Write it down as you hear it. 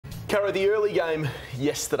Cara, the early game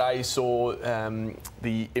yesterday saw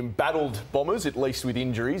the embattled Bombers, at least with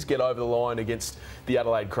injuries, get over the line against the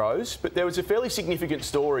Adelaide Crows. But there was a fairly significant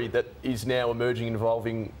story that is now emerging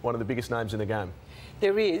involving one of the biggest names in the game.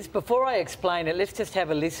 There is. Before I explain it, let's just have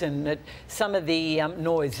a listen at some of the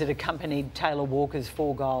noise that accompanied Taylor Walker's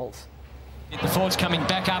 4 goals. The forward's coming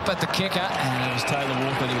back up at the kicker, and it was Taylor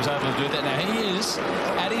Walker that he was able to do that. Now he is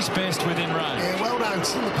at his best within range. Yeah, well done,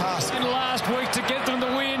 still the pass. And last week to get them the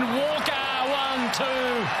win, Walker 1-2,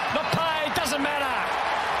 not paid, doesn't matter.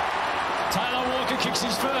 Taylor Walker kicks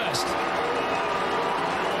his first.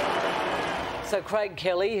 So Craig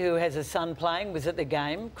Kelly, who has a son playing, was at the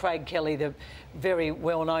game. Craig Kelly, the very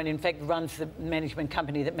well-known, in fact, runs the management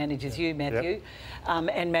company that manages you, Matthew,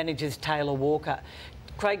 and manages Taylor Walker.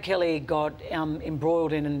 Craig Kelly got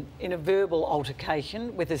embroiled in a verbal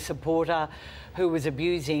altercation with a supporter who was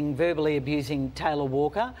verbally abusing Taylor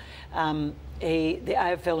Walker. The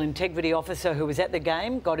AFL integrity officer who was at the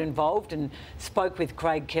game got involved and spoke with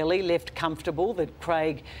Craig Kelly, left comfortable that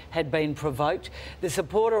Craig had been provoked. The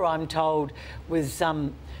supporter, I'm told, was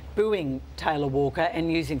booing Taylor Walker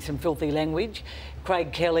and using some filthy language.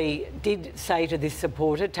 Craig Kelly did say to this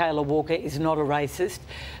supporter, Taylor Walker is not a racist,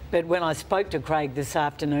 but when I spoke to Craig this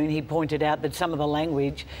afternoon, he pointed out that some of the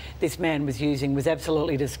language this man was using was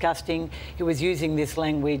absolutely disgusting. He was using this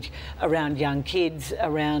language around young kids,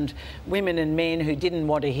 around women and men who didn't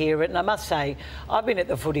want to hear it. And I must say, I've been at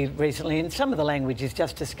the footy recently and some of the language is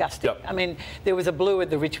just disgusting. Yep. I mean, there was a blue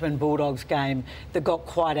at the Richmond Bulldogs game that got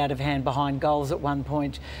quite out of hand behind goals at one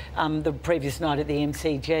point the previous night at the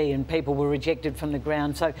MCG, and people were rejected from the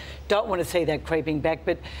ground. So don't want to see that creeping back,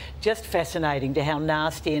 but just fascinating to how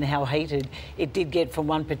nasty and how heated it did get from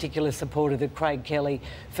one particular supporter that Craig Kelly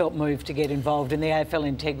felt moved to get involved. And the AFL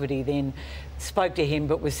integrity then spoke to him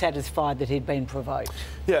but was satisfied that he'd been provoked.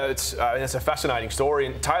 Yeah, it's a fascinating story,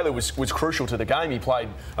 and Taylor was crucial to the game. He played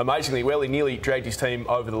amazingly well. He nearly dragged his team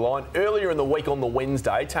over the line. Earlier in the week on the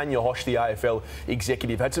Wednesday, Tanya Hosh, the AFL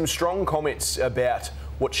executive, had some strong comments about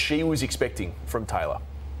what she was expecting from Taylor.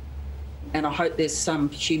 And I hope there's some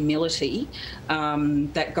humility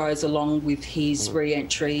that goes along with his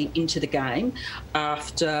re-entry into the game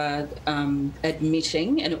after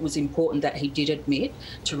admitting, and it was important that he did admit,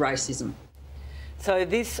 to racism. So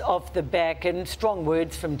this off the back, and strong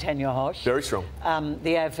words from Tanya Hosh. Very strong.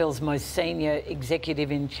 The AFL's most senior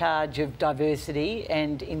executive in charge of diversity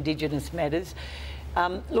and Indigenous matters.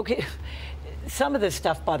 Look, some of the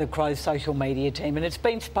stuff by the Crows social media team, and it's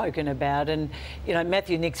been spoken about, and, you know,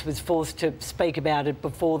 Matthew Nicks was forced to speak about it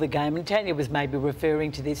before the game, and Tanya was maybe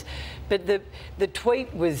referring to this, but the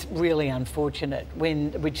tweet was really unfortunate,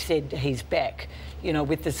 which said he's back, you know,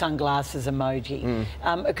 with the sunglasses emoji.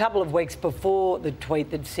 A couple of weeks before the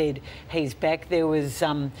tweet that said he's back, there was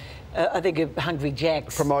I think a Hungry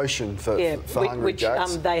Jack's promotion for Hungry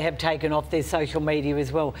Jack's, they have taken off their social media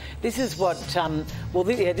as well. This is what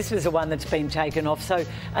this was the one that's been taken off. So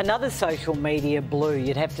another social media blue,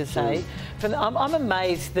 you'd have to say. I'm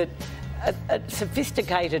amazed that a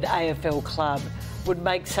sophisticated AFL club would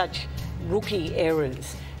make such rookie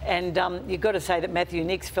errors. And you've got to say that Matthew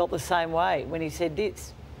Nicks felt the same way when he said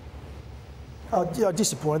this. Yeah,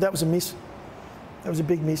 disappointed. That was a miss. That was a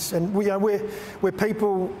big miss. And we're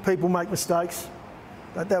people make mistakes.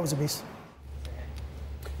 But that was a miss.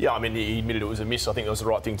 Yeah, I mean, he admitted it was a miss. I think that was the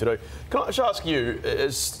right thing to do. Can I just ask you,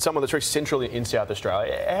 as someone that's central in South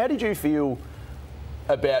Australia, how did you feel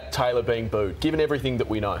about Taylor being booed, given everything that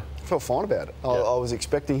we know? I felt fine about it. I was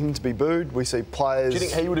expecting him to be booed. We see players... Do you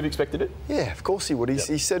think he would have expected it? Yeah, of course he would.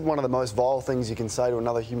 He said one of the most vile things you can say to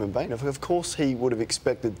another human being. Of course he would have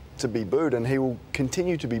expected to be booed, and he will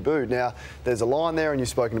continue to be booed. Now, there's a line there, and you've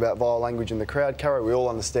spoken about vile language in the crowd. Cara, we all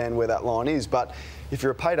understand where that line is, but if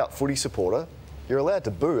you're a paid-up footy supporter, you're allowed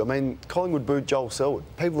to boo. I mean, Collingwood booed Joel Selwood.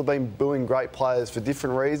 People have been booing great players for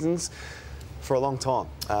different reasons for a long time,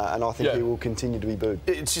 and I think he will continue to be booed.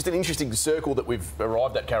 It's just an interesting circle that we've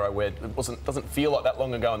arrived at, Caro, where it doesn't feel like that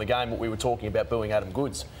long ago in the game what we were talking about booing Adam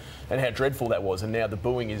Goodes and how dreadful that was, and now the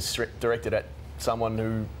booing is directed at someone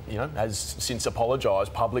who, you know, has since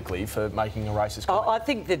apologised publicly for making a racist comment. I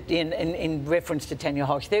think that in reference to Tanya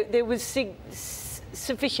Hosh, there was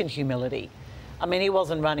sufficient humility. I mean, he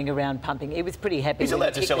wasn't running around pumping. He was pretty happy. He's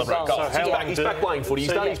allowed to celebrate goals. So he's back playing footy.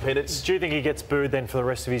 He's done his penance. Do you think he gets booed then for the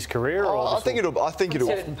rest of his career? I think it'll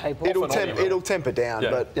temper down.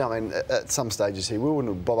 But you know, I mean, at some stages he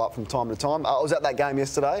wouldn't bob up from time to time. I was at that game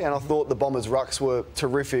yesterday, and I thought the Bombers' rucks were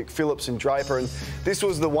terrific. Phillips and Draper, and this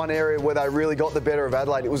was the one area where they really got the better of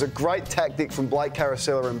Adelaide. It was a great tactic from Blake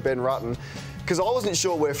Carousella and Ben Rutten, because I wasn't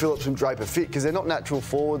sure where Phillips and Draper fit, because they're not natural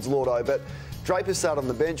forwards, Lordo, but Draper started on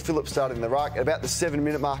the bench, Phillips started in the ruck. At about the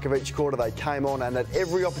 7-minute mark of each quarter, they came on, and at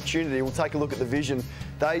every opportunity, we'll take a look at the vision,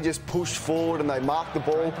 they just pushed forward and they marked the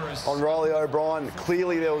ball on Riley O'Brien.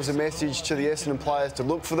 Clearly, there was a message to the Essendon players to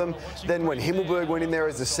look for them. Then when Himmelberg went in there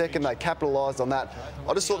as the second, they capitalised on that.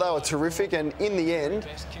 I just thought they were terrific, and in the end,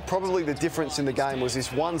 probably the difference in the game was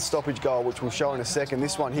this one stoppage goal, which we'll show in a second.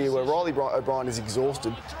 This one here, where Riley O'Brien is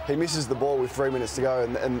exhausted. He misses the ball with 3 minutes to go,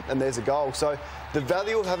 and there's a goal. So the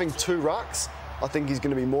value of having 2 rucks, I think, is going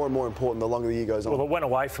to be more and more important the longer the year goes on. Well, it went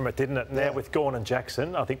away from it, didn't it? Now with Gawn and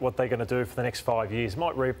Jackson, I think what they're going to do for the next 5 years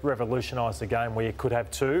might revolutionise the game, where you could have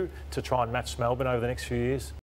 2 to try and match Melbourne over the next few years.